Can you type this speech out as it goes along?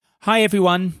Hi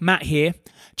everyone, Matt here.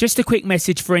 Just a quick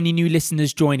message for any new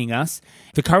listeners joining us.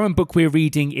 The current book we're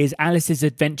reading is Alice's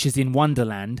Adventures in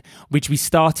Wonderland, which we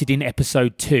started in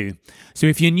episode 2. So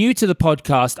if you're new to the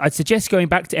podcast, I'd suggest going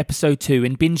back to episode 2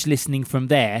 and binge listening from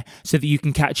there so that you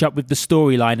can catch up with the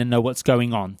storyline and know what's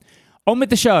going on. On with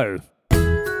the show.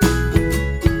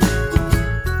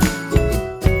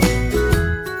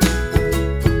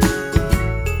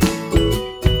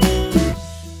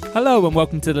 Hello and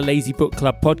welcome to the Lazy Book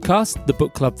Club podcast, the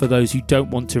book club for those who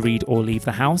don't want to read or leave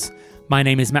the house. My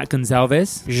name is Matt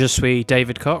Gonzalez. Je suis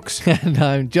David Cox. And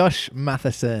I'm Josh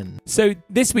Matheson. So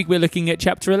this week we're looking at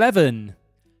chapter 11.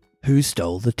 Who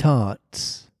stole the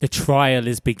tarts? The trial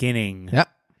is beginning. Yep.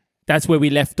 That's where we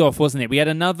left off, wasn't it? We had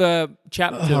another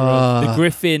chapter of the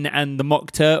Griffin and the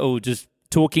Mock Turtle just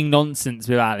talking nonsense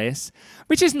with Alice,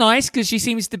 which is nice because she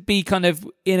seems to be kind of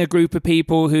in a group of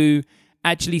people who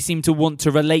actually seem to want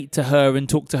to relate to her and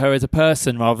talk to her as a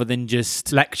person rather than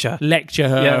just lecture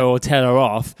her or tell her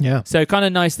off. Yeah. So kind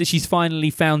of nice that she's finally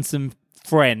found some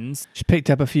friends. She picked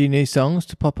up a few new songs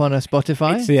to pop on her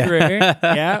Spotify. It's true.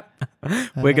 Yeah.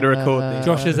 We're going to record these.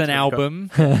 Josh has an album.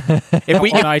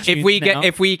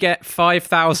 If we get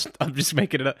 5,000, I'm just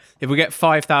making it up. If we get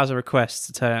 5,000 requests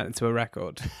to turn it into a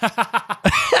record,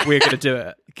 we're going to do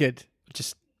it. Good.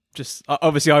 Just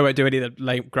obviously, I won't do any of the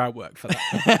late groundwork for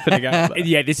that.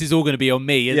 Yeah, this is all going to be on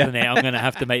me, isn't it? I'm going to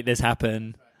have to make this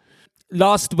happen.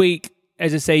 Last week,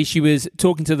 as I say, she was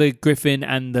talking to the Griffin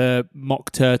and the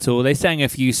Mock Turtle. They sang a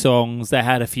few songs. They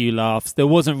had a few laughs. There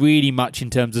wasn't really much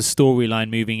in terms of storyline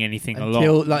moving anything along.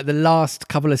 Until like the last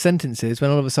couple of sentences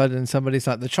when all of a sudden somebody's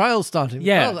like, the trial's starting.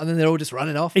 Yeah. And then they're all just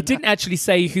running off. It didn't actually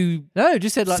say who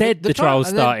just said like the trial's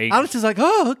starting. Alice is like,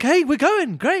 oh, okay, we're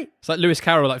going. Great. It's like Lewis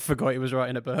Carroll forgot he was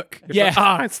writing a book. It's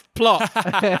it's plot.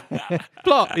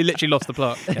 Plot. He literally lost the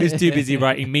plot. He was too busy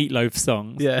writing Meatloaf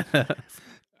songs. Yeah.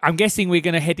 I'm guessing we're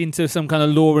going to head into some kind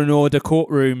of Law and Order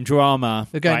courtroom drama.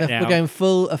 We're going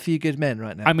full A Few Good Men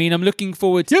right now. I mean, I'm looking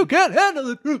forward to... You can't handle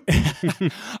the group.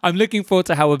 I'm looking forward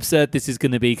to how absurd this is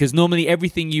going to be, because normally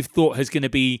everything you've thought is going to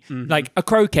be like a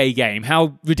croquet game.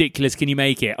 How ridiculous can you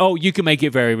make it? Oh, you can make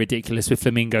it very ridiculous with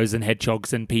flamingos and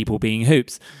hedgehogs and people being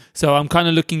hoops. So I'm kind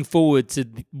of looking forward to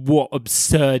what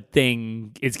absurd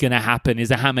thing is going to happen.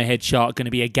 Is a hammerhead shark going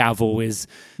to be a gavel?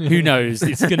 Who knows?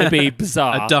 It's going to be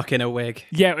bizarre. A duck in a wig.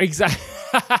 Yeah, exactly.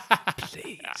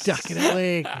 Please. Duck in a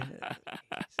wig.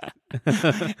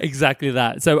 Exactly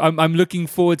that. So I'm looking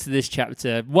forward to this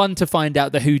chapter. One, to find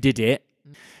out who did it,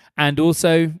 and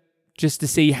also just to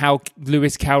see how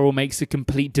Lewis Carroll makes a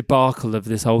complete debacle of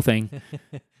this whole thing.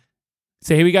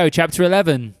 So here we go, chapter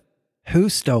 11. Who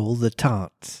stole the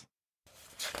tarts?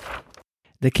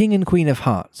 The King and Queen of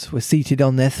Hearts were seated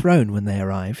on their throne when they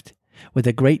arrived, with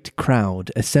a great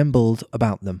crowd assembled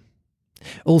about them.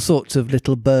 All sorts of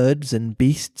little birds and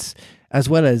beasts, as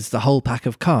well as the whole pack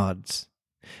of cards.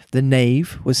 The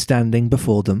knave was standing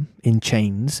before them in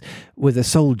chains, with a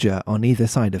soldier on either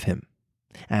side of him.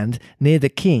 And near the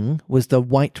king was the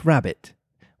white rabbit,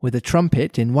 with a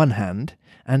trumpet in one hand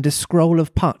and a scroll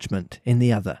of parchment in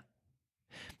the other.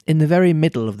 In the very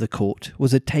middle of the court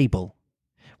was a table,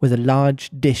 with a large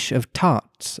dish of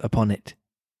tarts upon it.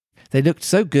 They looked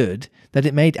so good that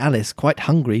it made Alice quite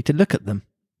hungry to look at them.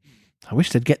 I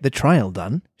wish they'd get the trial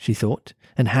done, she thought,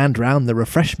 and hand round the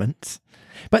refreshments.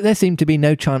 But there seemed to be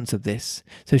no chance of this,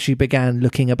 so she began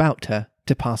looking about her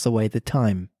to pass away the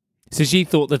time. So she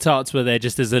thought the tarts were there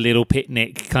just as a little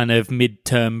picnic kind of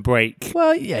mid-term break.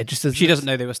 Well, yeah, just as... She doesn't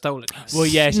know they were stolen. Well,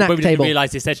 yeah, she probably didn't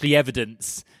realise it's actually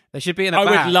evidence. They should be in a I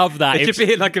bag. would love that. It should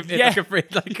be like a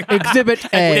Exhibit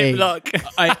A.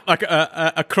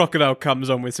 Ziploc. A crocodile comes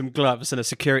on with some gloves and a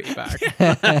security bag.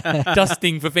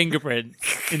 Dusting for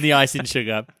fingerprints in the icing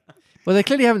sugar. Well, they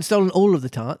clearly haven't stolen all of the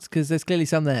tarts, because there's clearly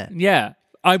some there. Yeah.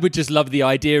 I would just love the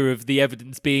idea of the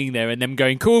evidence being there and them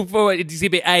going, call for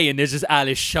Exhibit A, and there's just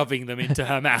Alice shoving them into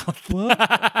her mouth. What?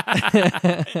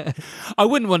 I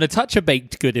wouldn't want to touch a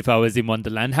baked good if I was in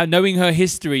Wonderland. How, knowing her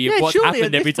history of what's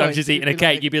happened every time she's eaten a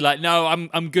cake, you'd be like, no,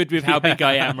 I'm good with how big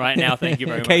I am right now. Thank you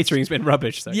very much. Catering's been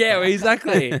rubbish. So yeah,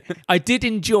 exactly. I did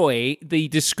enjoy the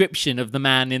description of the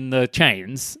man in the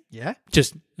chains. Yeah?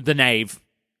 Just the knave.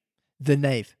 The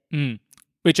knave.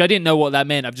 Which I didn't know what that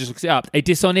meant. I've just looked it up. A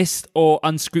dishonest or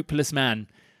unscrupulous man.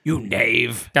 You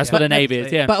knave. That's what a knave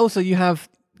is, yeah. But also you have,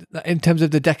 in terms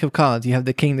of the deck of cards, you have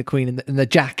the king, the queen, and the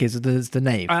jack is the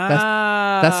knave.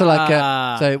 That's like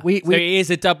a... So it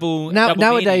is a double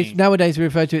nowadays meaning. we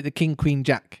refer to it the king, queen,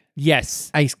 jack.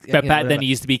 Yes. Ace, but back then it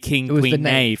used to be king, queen,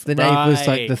 knave. The knave was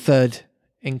like the third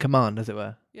in command, as it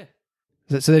were. Yeah.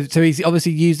 So he's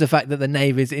obviously used the fact that the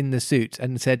knave is in the suit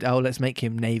and said, oh, let's make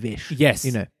him knave-ish. Yes.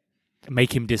 You know.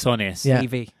 make him dishonest. Yeah.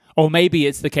 TV. Or maybe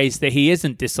it's the case that he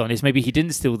isn't dishonest. Maybe he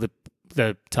didn't steal the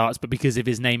tarts, but because of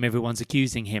his name, everyone's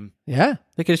accusing him. Yeah.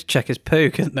 They could just check his poo,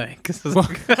 couldn't they? 'Cause who was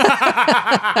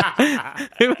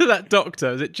that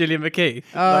doctor? Was it Gillian McKee?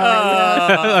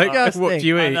 What do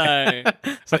you eat? I know.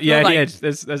 It's like, yeah, like- yeah,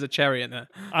 there's a cherry in there.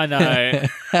 I know.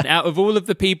 And out of all of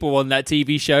the people on that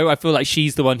TV show, I feel like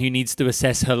she's the one who needs to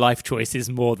assess her life choices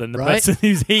more than the Right. person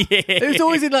who's eating. It was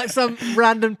always in like some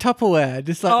random Tupperware,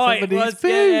 just like Oh, it somebody's was. poo.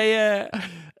 Yeah.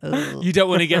 Ugh. You don't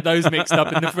want to get those mixed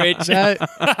up in the fridge. No.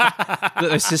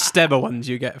 The Sistema ones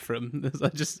you get from. It's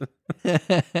like just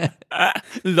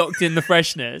Locked in the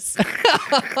freshness.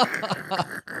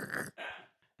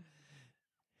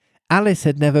 Alice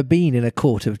had never been in a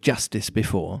court of justice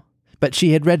before, but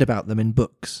she had read about them in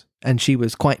books, and she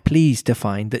was quite pleased to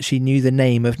find that she knew the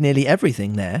name of nearly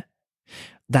everything there.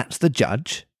 That's the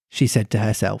judge, she said to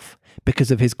herself,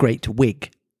 because of his great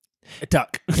wig. A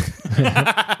duck.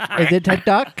 Is it a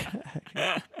duck?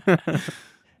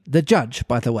 The judge,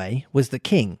 by the way, was the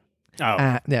king.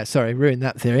 Oh. Ruined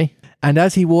that theory. And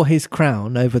as he wore his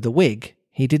crown over the wig,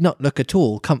 he did not look at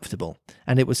all comfortable,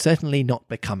 and it was certainly not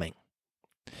becoming.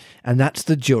 And that's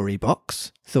the jury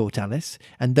box, thought Alice,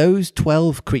 and those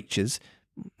 12 creatures.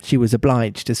 She was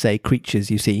obliged to say creatures,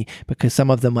 you see, because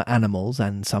some of them were animals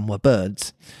and some were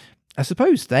birds. I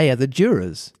suppose they are the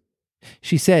jurors.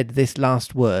 She said this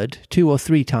last word 2 or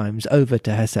 3 times over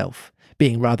to herself,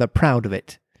 being rather proud of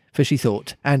it, for she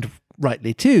thought, and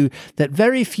rightly too, that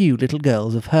very few little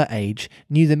girls of her age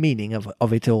knew the meaning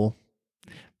of it all.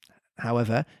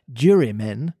 However,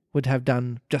 jurymen would have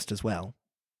done just as well.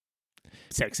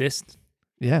 Sexist.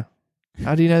 Yeah.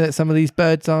 How do you know that some of these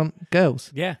birds aren't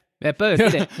girls? Yeah. they're birds,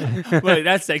 isn't it? Well,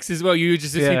 that's sexist as well. You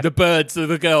just assume Yeah. the birds are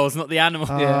the girls, not the animals.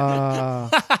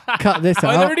 Cut this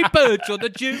Are there out. any birds on the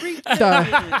jury?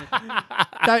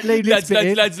 Don't leave this bit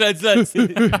in. Lads.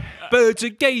 Birds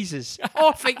and geezers.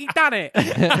 I think he done it.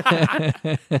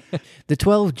 The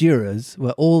 12 jurors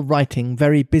were all writing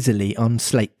very busily on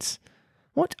slates.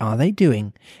 What are they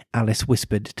doing? Alice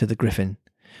whispered to the Griffin.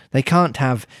 They can't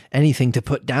have anything to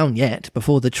put down yet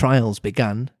before the trial's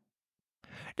begun.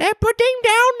 They're putting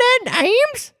down their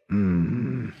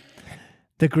names?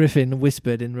 The Griffin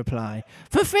whispered in reply,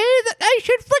 for fear that they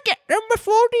should forget them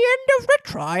before the end of the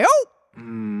trial.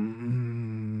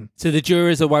 So the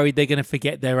jurors are worried they're going to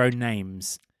forget their own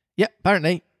names. Yep,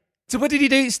 apparently. So what did he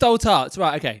do? Stole tarts.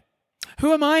 Right, okay.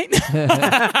 Who am I?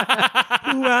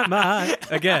 Who am I?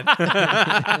 Again.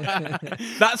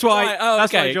 That's why. Right, oh,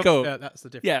 that's why okay, John- cool. Yeah, that's the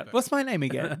difference. Yeah, what's my name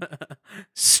again?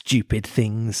 Stupid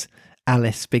things,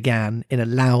 Alice began in a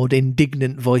loud,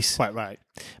 indignant voice. Quite right.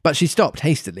 But she stopped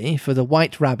hastily, for the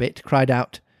White Rabbit cried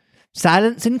out,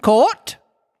 "Silence in court!"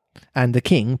 And the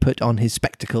king put on his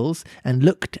spectacles and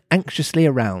looked anxiously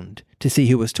around to see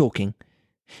who was talking.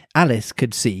 Alice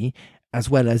could see, as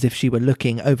well as if she were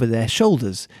looking over their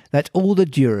shoulders, that all the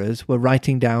jurors were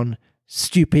writing down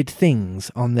stupid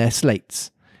things on their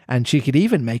slates, and she could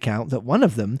even make out that one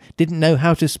of them didn't know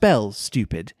how to spell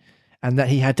stupid, and that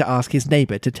he had to ask his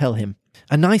neighbour to tell him.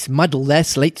 A nice muddle their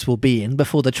slates will be in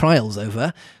before the trial's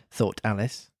over, thought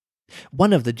Alice.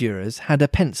 One of the jurors had a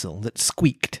pencil that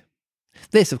squeaked.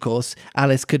 This, of course,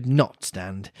 Alice could not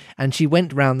stand, and she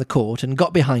went round the court and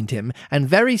got behind him, and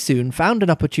very soon found an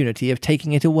opportunity of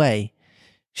taking it away.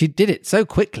 She did it so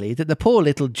quickly that the poor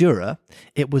little juror,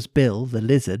 it was Bill the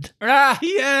lizard. Yeah.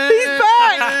 He's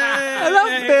back! I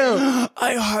love Bill!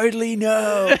 I hardly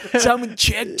know. Some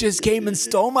chick just came and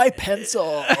stole my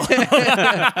pencil.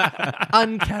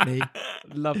 Uncanny.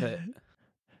 Love it.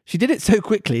 She did it so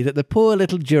quickly that the poor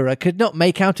little juror could not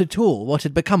make out at all what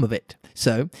had become of it.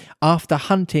 So, after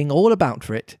hunting all about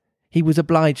for it, he was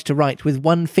obliged to write with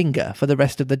one finger for the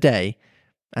rest of the day,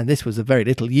 and this was of very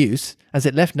little use, as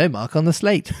it left no mark on the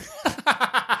slate.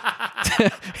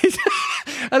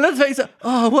 I love the way he's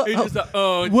like,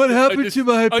 what happened to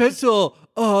my pencil?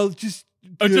 I'll just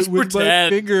I'll do just it with my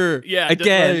pretend. finger. Yeah.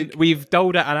 Again, we've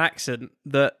doled out an accent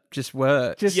that just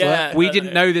worked. Just Yeah. like- We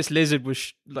didn't know this lizard was,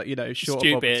 short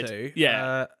Stupid. of two.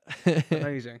 Yeah.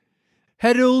 Amazing.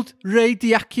 Herald, read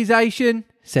the accusation,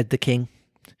 said the king.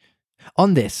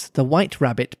 On this, the White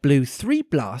Rabbit blew 3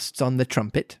 blasts on the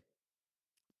trumpet.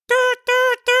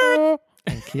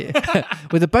 Thank you.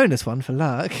 With a bonus one for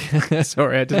luck.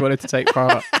 Sorry, I just wanted to take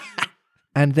part.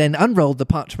 And then unrolled the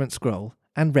parchment scroll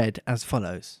and read as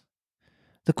follows.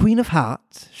 The Queen of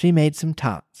Hearts, she made some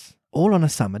tarts, all on a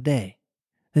summer day.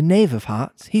 The Knave of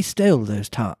Hearts, he stole those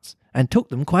tarts and took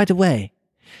them quite away.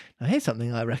 Now here's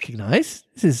something I recognise.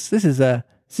 This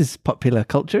is popular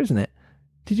culture, isn't it?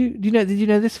 Did you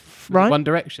know this, Ryan? One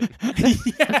Direction.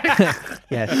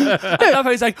 Yes. I love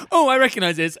how he's like, oh, I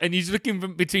recognise this, and he's looking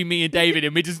from between me and David,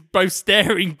 and we're just both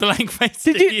staring blank faced.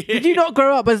 Did you not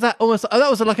grow up as that? Almost that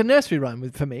was like a nursery rhyme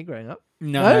for me growing up.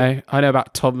 No. I know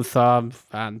about Tom Thumb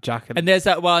and Jack And there's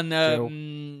that one.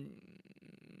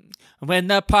 When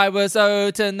the pie was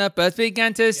out and the birds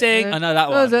began to sing. I know that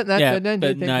one.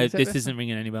 But no, this isn't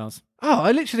ringing any bells. Oh,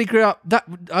 I literally grew up that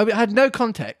I had no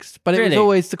context, but it was Really?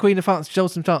 always the Queen of France,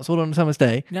 Jolts and Tarts, all on a summer's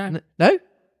day. No. No?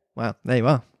 Well, there you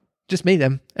are. Just me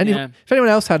then. If anyone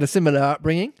else had a similar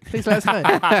upbringing, please let us know.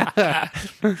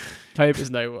 Hope there's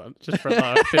no one. Just for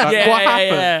that. Like, Yeah, what yeah,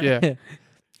 happened? yeah. Yeah.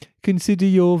 Consider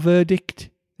your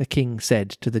verdict, the king said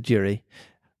to the jury.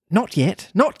 Not yet,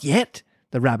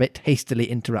 the rabbit hastily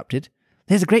interrupted.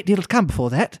 There's a great deal to come before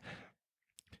that.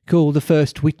 Call the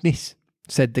first witness,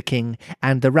 said the king,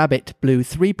 and the rabbit blew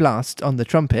 3 blasts on the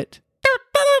trumpet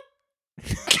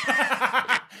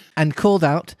and called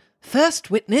out,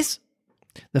 First witness.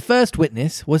 The first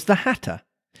witness was the Hatter.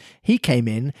 He came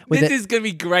in with This is going to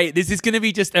be great. This is going to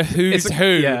be just a who's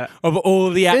who of all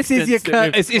the accents. This is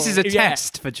your This is a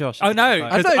test for Josh. Oh no,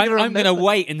 I because don't even I'm going to remember.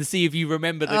 wait and see if you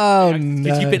remember the. Oh, Because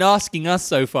no. you've been asking us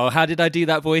so far. How did I do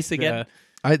that voice again?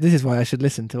 This is why I should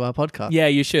listen to our podcast. Yeah,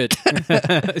 you should.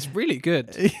 It's really good.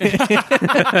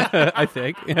 I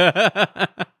think.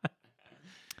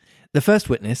 The first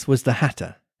witness was the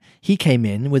Hatter. He came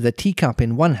in with a teacup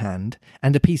in one hand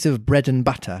and a piece of bread and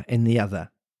butter in the other.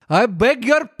 I beg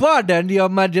your pardon, your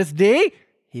majesty,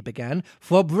 he began,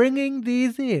 for bringing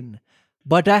these in.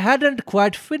 But I hadn't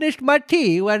quite finished my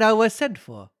tea when I was sent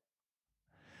for.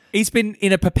 He's been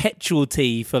in a perpetual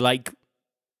tea for like,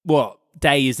 what,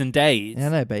 days and days? Yeah, I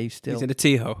know, but he's still... He's in a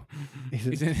tea hole.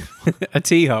 He's in- A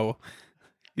tea hole.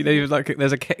 You know, like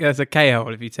there's a K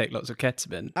hole if you take lots of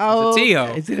ketamine. Oh, it's a tea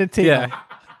hole. It's in a tea hole.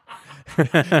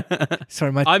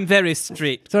 Sorry, I'm very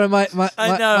strict. Sorry, my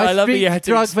I know, my I love that you street had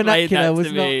to drug explain vernacular that was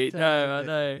to not... me. No, I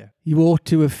know. Yeah. You ought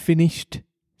to have finished,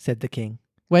 said the king.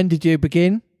 When did you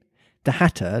begin? The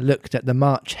Hatter looked at the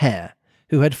March Hare,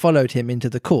 who had followed him into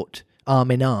the court,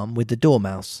 arm in arm with the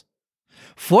Dormouse.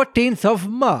 14th of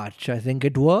March, I think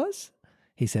it was,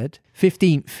 he said.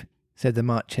 15th, said the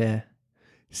March Hare.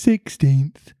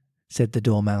 16th, said the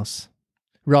Dormouse.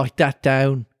 Write that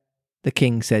down, the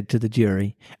king said to the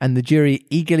jury, and the jury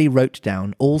eagerly wrote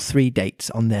down all 3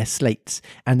 dates on their slates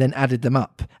and then added them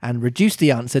up and reduced the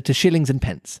answer to shillings and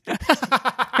pence.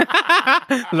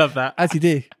 Love that. As you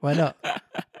do. Why not?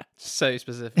 So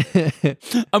specific.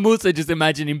 I'm also just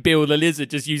imagining Bill the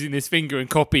lizard just using this finger and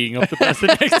copying off the person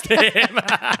next to him.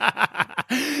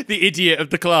 The idiot of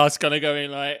the class kind of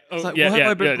going like, oh, like, yeah, why have yeah,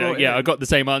 I been yeah, brought yeah, in? I got the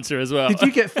same answer as well. Did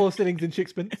you get 4 shillings and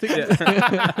sixpence?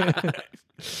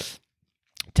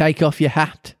 Take off your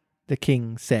hat, the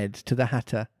king said to the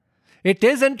Hatter. It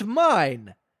isn't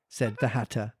mine, said the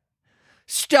Hatter.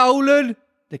 Stolen,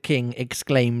 the king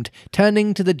exclaimed,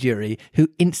 turning to the jury, who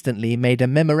instantly made a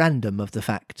memorandum of the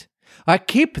fact. I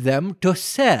keep them to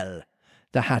sell,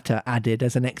 the Hatter added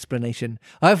as an explanation.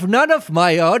 I've none of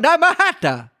my own, I'm a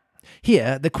Hatter.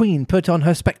 Here the queen put on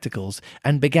her spectacles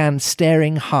and began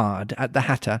staring hard at the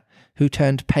Hatter, who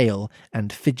turned pale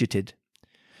and fidgeted.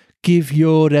 Give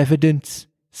your evidence,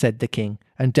 said the king,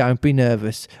 and don't be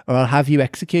nervous, or I'll have you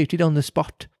executed on the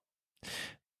spot.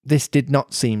 This did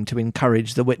not seem to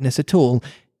encourage the witness at all.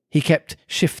 He kept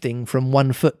shifting from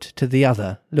one foot to the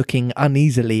other, looking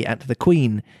uneasily at the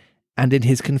queen, and in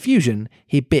his confusion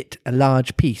he bit a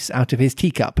large piece out of his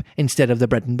teacup instead of the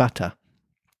bread and butter.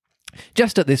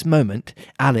 Just at this moment,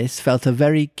 Alice felt a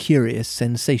very curious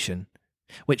sensation,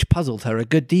 which puzzled her a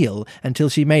good deal until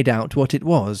she made out what it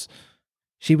was.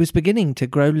 She was beginning to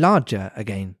grow larger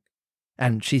again,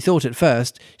 and she thought at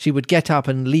first she would get up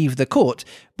and leave the court,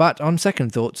 but on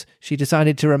second thoughts she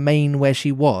decided to remain where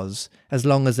she was as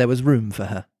long as there was room for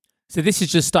her. So this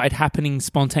has just started happening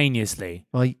spontaneously.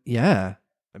 Well, yeah.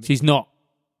 She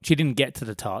didn't get to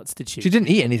the tarts, did she? She didn't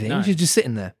eat anything. No. She was just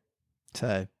sitting there.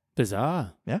 So,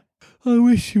 Bizarre. yeah. I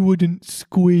wish you wouldn't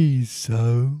squeeze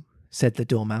so, said the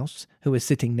Dormouse, who was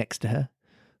sitting next to her.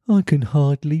 I can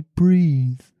hardly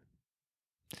breathe.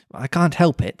 I can't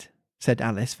help it, said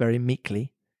Alice very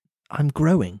meekly. I'm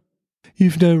growing.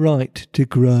 You've no right to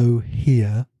grow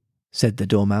here, said the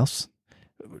Dormouse.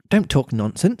 Don't talk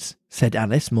nonsense, said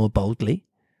Alice more boldly.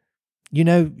 You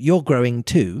know, you're growing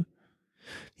too.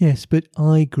 Yes, but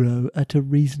I grow at a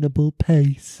reasonable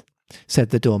pace, said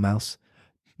the Dormouse.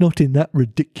 Not in that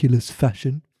ridiculous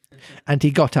fashion. And he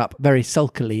got up very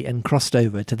sulkily and crossed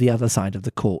over to the other side of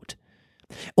the court.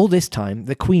 All this time,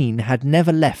 the Queen had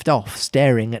never left off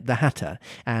staring at the Hatter,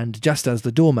 and just as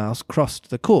the Dormouse crossed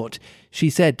the court, she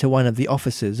said to one of the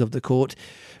officers of the court,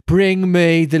 "Bring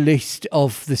me the list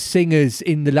of the singers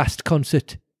in the last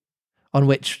concert," on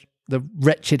which the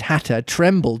wretched Hatter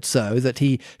trembled so that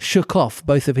he shook off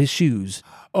both of his shoes.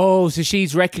 Oh, so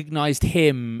she's recognised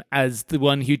him as the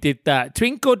one who did that.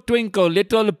 Twinkle, twinkle,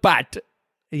 little bat.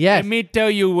 Yes. Let me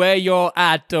tell you where you're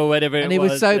at, or whatever And it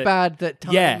was. it was so bad that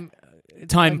time... Yeah.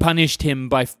 Time punished him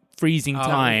by freezing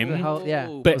time.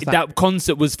 But that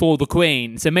concert was for the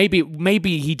Queen. So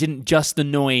maybe he didn't just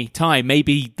annoy Time.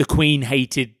 Maybe the Queen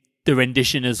hated the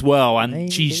rendition as well,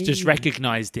 and she's just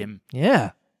recognised him.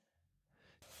 Yeah.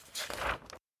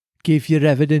 "Give your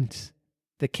evidence,"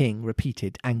 the king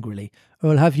repeated angrily,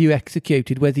 "or I'll have you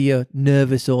executed whether you're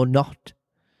nervous or not."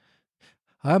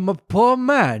 "I'm a poor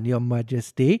man, your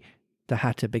majesty," the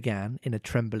Hatter began in a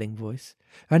trembling voice,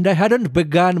 "and I hadn't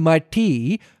begun my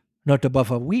tea, not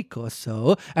above a week or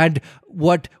so, and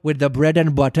what with the bread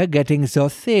and butter getting so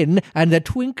thin, and the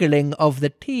twinkling of the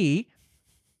tea—"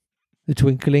 "The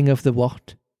twinkling of the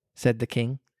what?" said the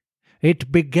king.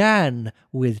 "It began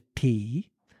with tea,"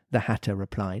 the Hatter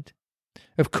replied.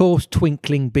 "Of course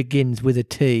twinkling begins with a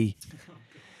T,"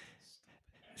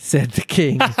 said the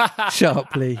king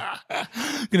sharply.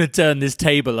 I'm going to turn this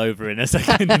table over in a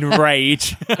second in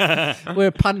rage.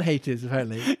 We're pun haters,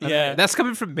 apparently. Yeah. That's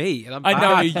coming from me. And I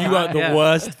know, you are the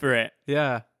worst for it.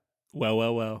 Yeah.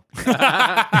 Well.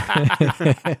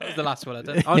 That was the last one I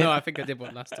did. Oh, no, I think I did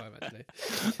one last time, actually.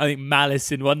 I think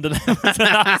Malice in Wonderland was the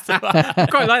last one. I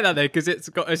quite like that, though, because it's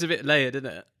a bit layered, isn't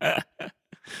it?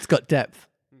 It's got depth.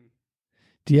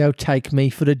 "Do you take me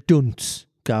for a dunce?"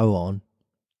 "Go on."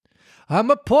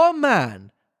 "I'm a poor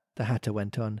man," the Hatter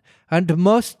went on, "and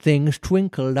most things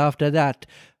twinkled after that.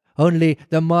 Only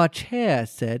the March Hare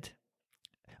said—"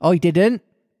 "I didn't,"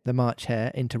 the March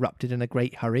Hare interrupted in a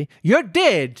great hurry. "You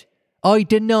did!" "I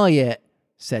deny it,"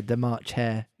 said the March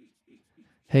Hare.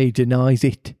 "He denies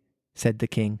it," said the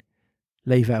king.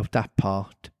 "Leave out that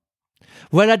part."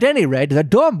 "Well, at any rate, the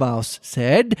Dormouse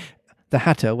said—" the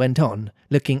Hatter went on,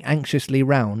 looking anxiously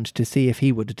round to see if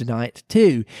he would deny it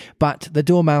too, but the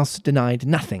Dormouse denied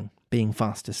nothing, being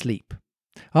fast asleep.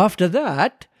 "After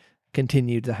that,"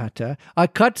 continued the Hatter, "I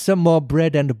cut some more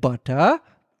bread and butter."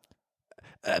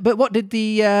 But what did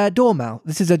the Dormouse...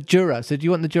 This is a juror, so do you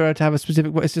want the juror to have a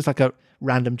specific... It's just like a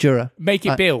random juror. Make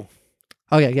it Bill.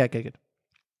 Oh, yeah, okay, good.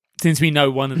 Since we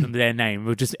know one of them, their name,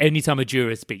 we'll just... Anytime a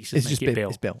juror speaks, just make it Bill.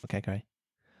 It's Bill. Okay, great.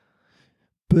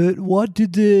 "But what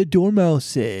did the Dormouse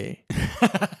say?"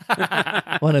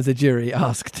 one of the jury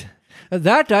asked.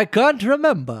 "That I can't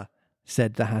remember,"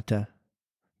 said the Hatter.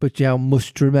 "But you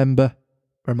must remember,"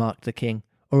 remarked the king,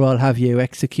 "or I'll have you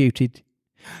executed."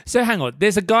 So hang on,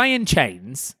 there's a guy in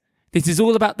chains. This is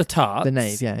all about the tarts. The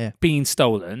knave, yeah. Being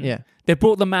stolen. Yeah. They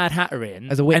brought the Mad Hatter in,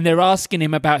 As a witness. and they're asking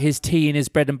him about his tea and his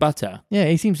bread and butter. Yeah,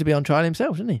 he seems to be on trial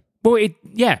himself, doesn't he? Well,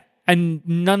 and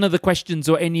none of the questions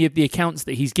or any of the accounts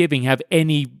that he's giving have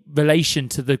any relation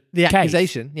to the case.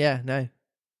 Accusation, yeah, no.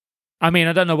 I mean,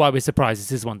 I don't know why we're surprised.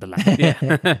 This is Wonderland.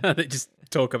 They just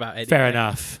talk about it. Fair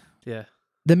enough. Yeah.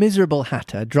 The miserable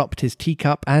Hatter dropped his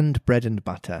teacup and bread and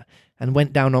butter and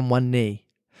went down on one knee.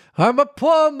 "I'm a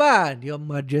poor man, your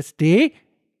majesty,"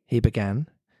 he began.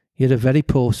 "You're a very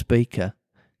poor speaker,"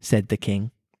 said the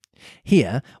king.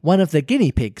 Here, one of the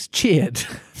guinea pigs cheered.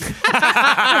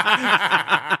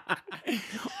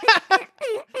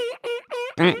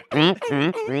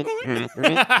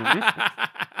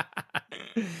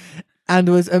 and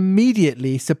was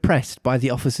immediately suppressed by the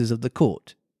officers of the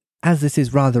court. As this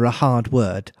is rather a hard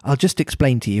word, I'll just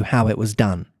explain to you how it was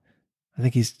done. I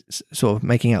think he's sort of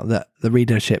making out that the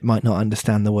readership might not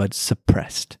understand the word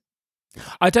suppressed.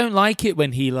 I don't like it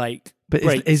when he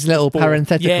But his little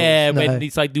parentheticals. Yeah, no. when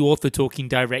it's like the author talking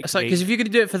directly. It's like, because if you're going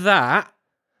to do it for that,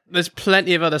 there's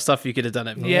plenty of other stuff you could have done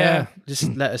it for. Yeah. Just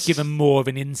let us Give him more of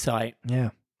an insight. Yeah.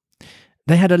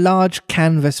 They had a large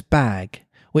canvas bag,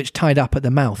 which tied up at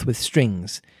the mouth with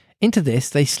strings. Into this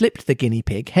they slipped the guinea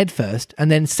pig head first and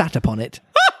then sat upon it.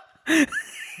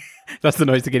 That's the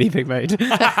noise the guinea pig made.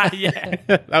 Yeah.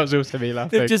 That was also me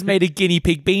laughing. They've just made a guinea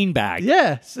pig beanbag.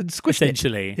 Yes, and squished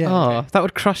essentially. it. Yeah. Oh, that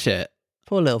would crush it.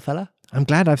 Poor little fella. I'm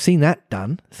glad I've seen that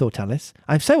done, thought Alice.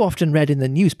 I've so often read in the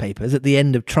newspapers at the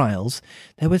end of trials,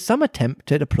 there was some attempt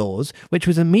at applause which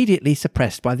was immediately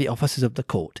suppressed by the officers of the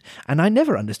court, and I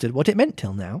never understood what it meant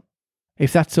till now.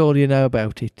 If that's all you know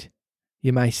about it,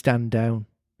 you may stand down,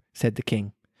 said the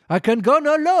king. I can go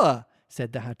no lower,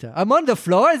 said the Hatter. I'm on the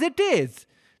floor as it is.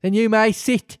 Then you may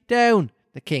sit down,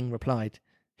 the king replied.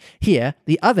 Here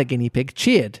the other guinea pig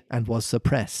cheered and was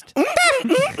suppressed.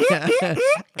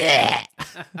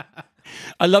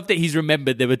 I love that he's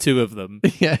remembered there were two of them.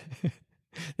 Yeah.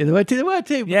 There were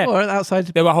two Yeah. before outside.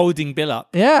 They were holding Bill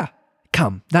up. Yeah.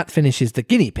 Come, that finishes the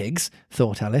guinea pigs,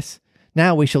 thought Alice.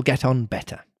 Now we shall get on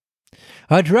better.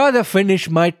 I'd rather finish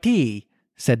my tea,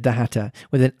 said the Hatter,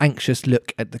 with an anxious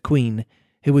look at the Queen,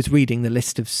 who was reading the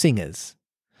list of singers.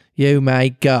 You may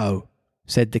go,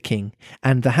 said the King,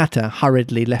 and the Hatter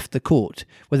hurriedly left the court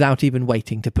without even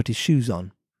waiting to put his shoes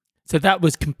on. So that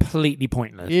was completely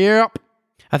pointless. Yep.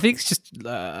 I think it's just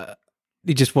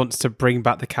he just wants to bring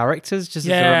back the characters, just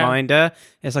as a Yeah. reminder.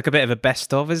 It's like a bit of a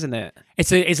best of, isn't it?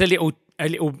 It's a little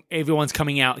everyone's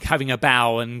coming out having a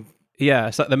bow and Yeah,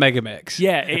 it's like the Mega Mix.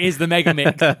 yeah, it is the mega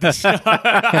mix.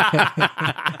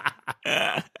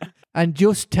 And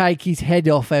just take his head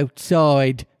off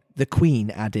outside, the Queen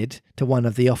added to one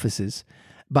of the officers.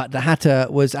 But the Hatter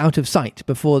was out of sight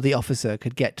before the officer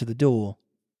could get to the door.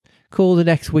 Call the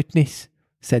next witness,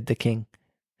 said the King.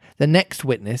 The next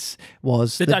witness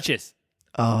was the Duchess.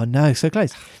 Oh no, so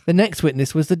close. The next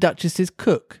witness was the Duchess's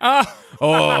cook.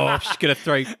 Oh, she's going to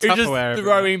throw Who's Tupperware just everywhere.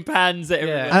 throwing pans at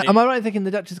everybody. Am I right in thinking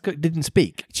the Duchess's cook didn't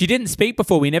speak? She didn't speak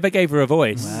before. We never gave her a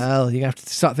voice. Well, you have to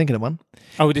start thinking of one.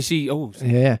 Oh, does she? Oh,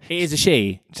 Yeah. it is a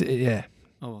she. Yeah.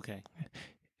 Oh, okay.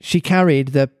 She carried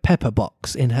the pepper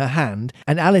box in her hand,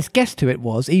 and Alice guessed who it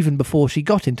was even before she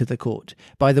got into the court,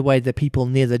 by the way the people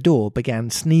near the door began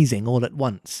sneezing all at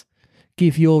once.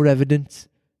 Give your evidence,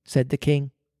 said the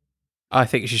King. I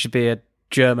think she should be a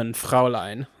German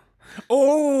Fraulein.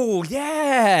 Oh,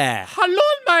 yeah. Hallo,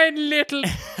 mein little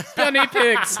bunny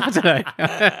pigs. I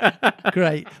don't know.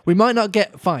 Great. We might not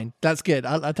get... Fine, that's good.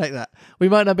 I'll take that. We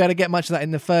might not be able to get much of that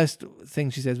in the first thing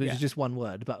she says, which is just one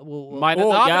word, but we'll... Meine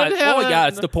Oh, Damen und Herren. yeah,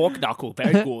 it's the pork knuckle.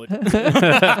 Very good.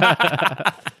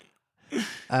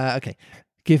 Okay.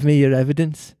 Give me your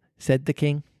evidence, said the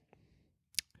King.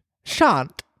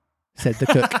 Shan't, said the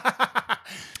cook.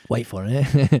 Wait for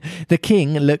it. The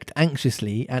King looked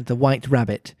anxiously at the White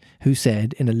Rabbit, who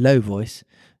said in a low voice,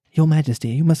 Your Majesty,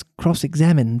 you must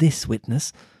cross-examine this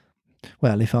witness.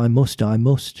 Well, if I must, I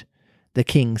must, the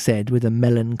King said with a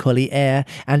melancholy air,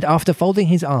 and after folding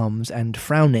his arms and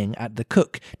frowning at the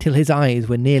cook till his eyes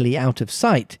were nearly out of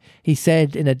sight, he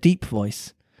said in a deep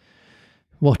voice,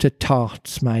 What are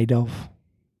tarts made of?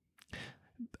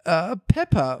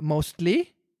 Pepper,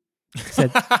 mostly,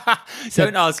 said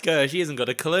Don't ask her. She hasn't got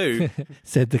a clue.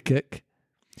 said the cook.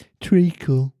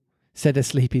 Treacle, said a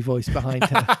sleepy voice behind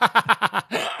her.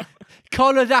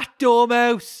 Collar that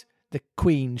dormouse, the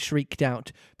Queen shrieked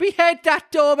out. Behead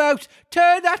that dormouse!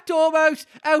 Turn that dormouse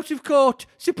out of court!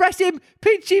 Suppress him!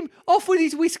 Pinch him! Off with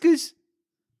his whiskers!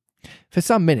 For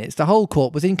some minutes the whole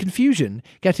court was in confusion,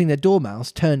 getting the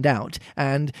dormouse turned out,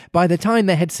 and by the time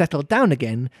they had settled down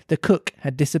again, the cook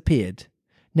had disappeared.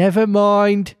 Never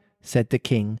mind, said the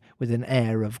King with an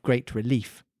air of great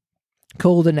relief.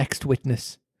 Call the next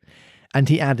witness. And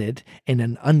he added, in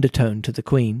an undertone to the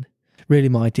Queen, Really,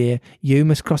 my dear, you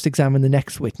must cross-examine the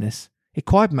next witness. It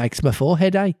quite makes my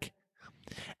forehead ache.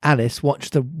 Alice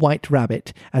watched the White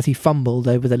Rabbit as he fumbled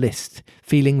over the list,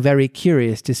 feeling very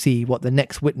curious to see what the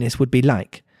next witness would be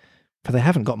like, for they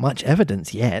haven't got much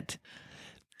evidence yet.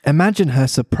 Imagine her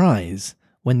surprise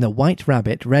when the White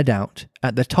Rabbit read out,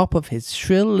 at the top of his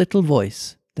shrill little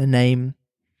voice, the name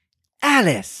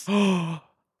Alice.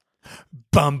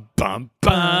 Bum, bum,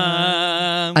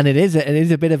 bum. And it is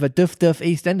a bit of a duff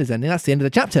EastEnders ending. That's the end of the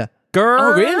chapter. Girl.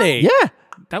 Oh, really? Yeah,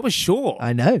 That was short.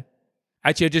 I know.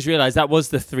 Actually, I just realised that was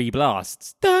the 3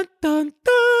 blasts. Dun, dun,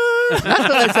 dun. That's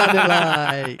what it sounded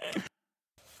like.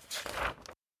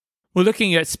 Well,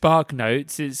 looking at Spark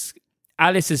Notes,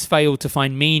 Alice has failed to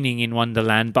find meaning in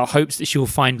Wonderland, but hopes that she'll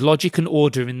find logic and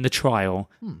order in the trial.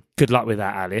 Good luck with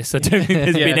that, Alice. I don't think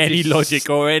there's Yeah, been any just- logic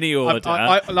or any order.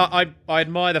 I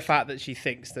admire the fact that she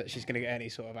thinks that she's going to get any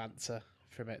sort of answer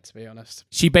from it, to be honest.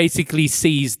 She basically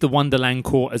sees the Wonderland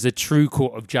court as a true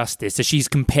court of justice, so she's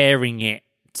comparing it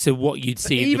to what you'd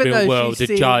see in the even real though world, she's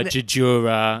a judge, a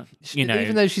juror,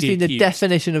 even though she's seen the accused.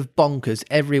 definition of bonkers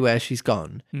everywhere she's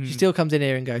gone, she still comes in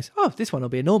here and goes, "Oh, this one will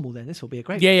be a normal then. This will be a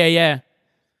great." Yeah.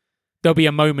 There'll be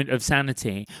a moment of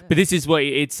sanity. But this is what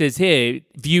it says here,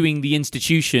 viewing the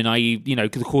institution, i.e., the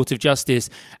Court of Justice,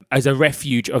 as a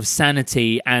refuge of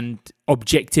sanity and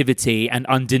objectivity and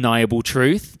undeniable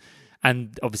truth.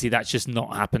 And obviously that's just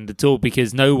not happened at all,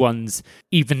 because no one's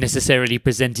even necessarily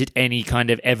presented any kind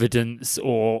of evidence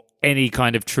or any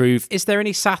kind of truth. Is there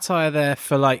any satire there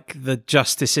for like the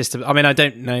justice system? I mean, I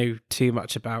don't know too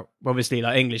much about, obviously,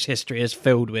 like English history is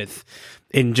filled with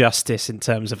injustice in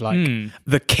terms of like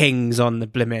the king's on the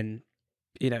blimmin',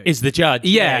 Is the judge.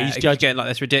 yeah, he's it's judging. getting like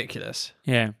that's ridiculous.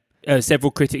 Yeah.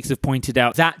 several critics have pointed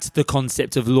out that the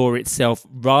concept of law itself,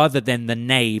 rather than the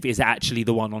knave, is actually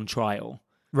the one on trial.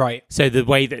 Right. So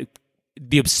the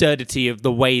absurdity of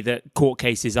the way that court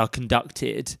cases are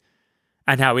conducted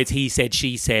and how it's he said,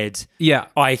 she said. Yeah.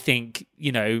 I think,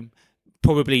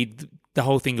 probably the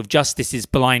whole thing of justice is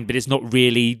blind, but it's not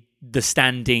really the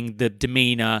standing, the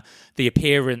demeanor, the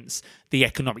appearance, the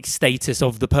economic status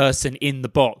of the person in the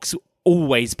box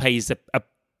always plays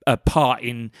a part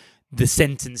in the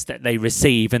sentence that they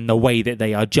receive and the way that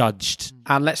they are judged.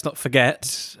 And let's not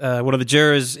forget, one of the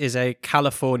jurors is a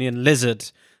Californian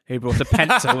lizard who brought a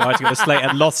pencil writing on a slate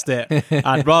and lost it.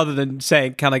 And rather than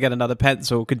saying, can I get another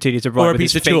pencil, continued to write Or a with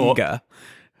piece his of chalk. finger.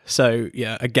 So,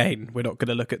 yeah, again, we're not going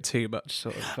to look at too much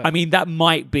sort of... I mean, that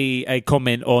might be a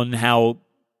comment on how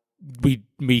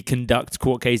we conduct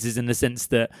court cases, in the sense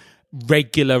that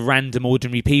regular, random,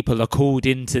 ordinary people are called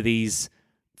into these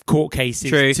court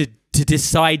cases to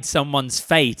decide someone's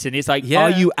fate. And it's like,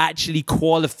 are you actually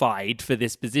qualified for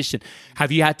this position?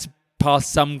 Have you had to pass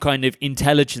some kind of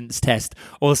intelligence test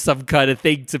or some kind of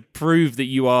thing to prove that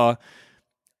you are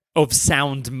of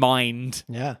sound mind?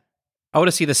 Yeah. I want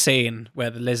to see the scene where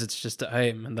the lizard's just at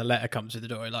home and the letter comes through the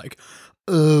door like,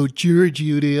 oh, Jury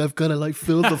Judy, I've got to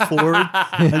fill the form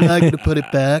and I'm going to put it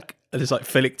back. And it's like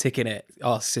Philip ticking it,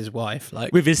 asks his wife,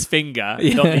 with his finger,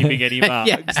 not leaving any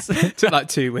marks. Took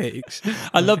 2 weeks.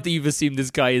 I love that you've assumed this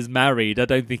guy is married. I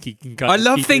don't think he can. I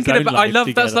love keep thinking his own about. I life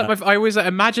love that's together. I always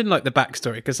imagine the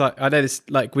backstory, because I know this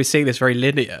we're seeing this very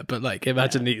linear, but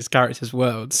imagine these characters'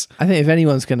 worlds. I think if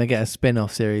anyone's going to get a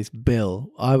spin-off series, Bill,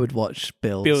 I would watch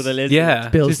Bill's. Bill the Lizard. Yeah.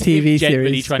 Bill's Just TV generally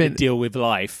series. trying to deal with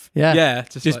life. Yeah. Yeah,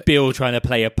 Just Bill trying to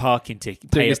play a parking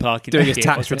ticket, Doing his tax or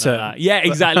something return. like that. Yeah,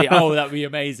 exactly. Oh, that'd be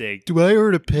amazing. Do I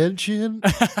earn a pension?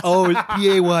 Oh, it's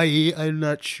PAYE. I'm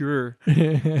not sure.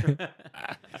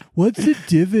 What's a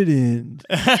dividend?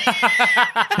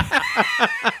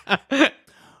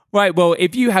 Right. Well,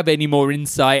 if you have any more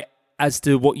insight as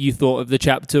to what you thought of the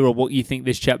chapter or what you think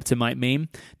this chapter might mean,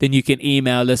 then you can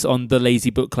email us on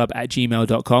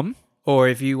thelazybookclub@gmail.com. Or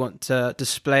if you want to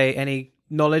display any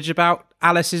knowledge about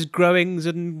Alice's growings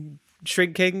and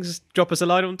shrinkings, drop us a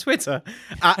line on Twitter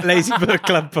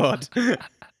 @LazyBookClubPod.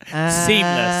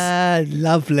 Seamless.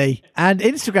 Lovely. And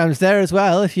Instagram's there as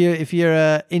well if you're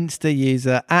a Insta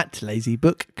user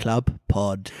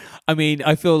 @LazyBookClubPod. I mean,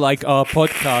 I feel like our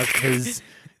podcast has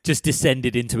just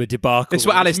descended into a debacle. It's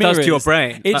what Alice does to your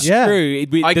brain. It's Yeah. true.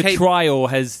 The trial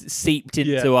has seeped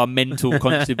into our mental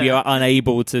consciousness. We are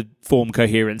unable to form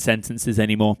coherent sentences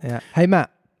anymore. Yeah. Hey Matt,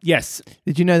 Yes.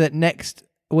 did you know that next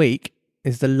week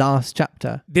is the last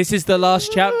chapter? This is the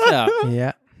last chapter.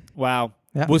 Yeah. Wow.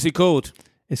 Yeah. What's it called?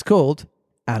 It's called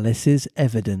Alice's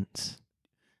Evidence.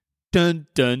 Dun,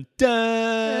 dun,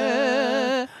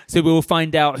 dun. So we'll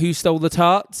find out who stole the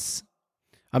tarts.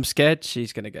 I'm scared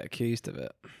she's going to get accused of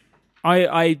it.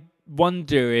 I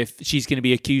wonder if she's going to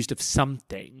be accused of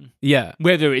something. Yeah.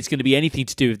 Whether it's going to be anything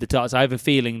to do with the tarts. I have a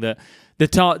feeling that the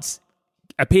tarts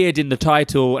appeared in the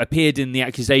title, appeared in the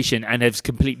accusation, and has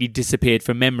completely disappeared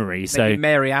from memory. So maybe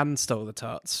Mary Ann stole the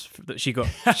tarts that she got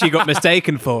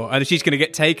mistaken for, and she's going to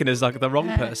get taken as the wrong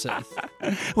person.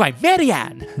 Why,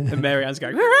 Marianne? And Mary Ann's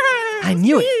going, I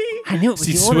knew it. I knew it was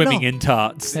She's you all swimming along. in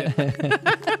tarts.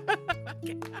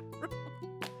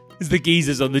 It's the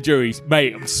geezers on the jury.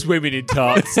 Mate, I'm swimming in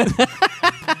tarts.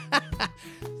 That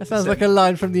sounds like a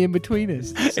line from The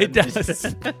Inbetweeners. It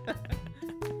does.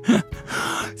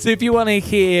 So if you want to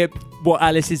hear what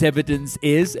Alice's evidence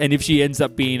is, and if she ends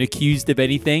up being accused of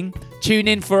anything, tune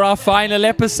in for our final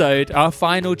episode, our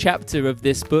final chapter of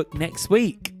this book next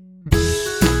week.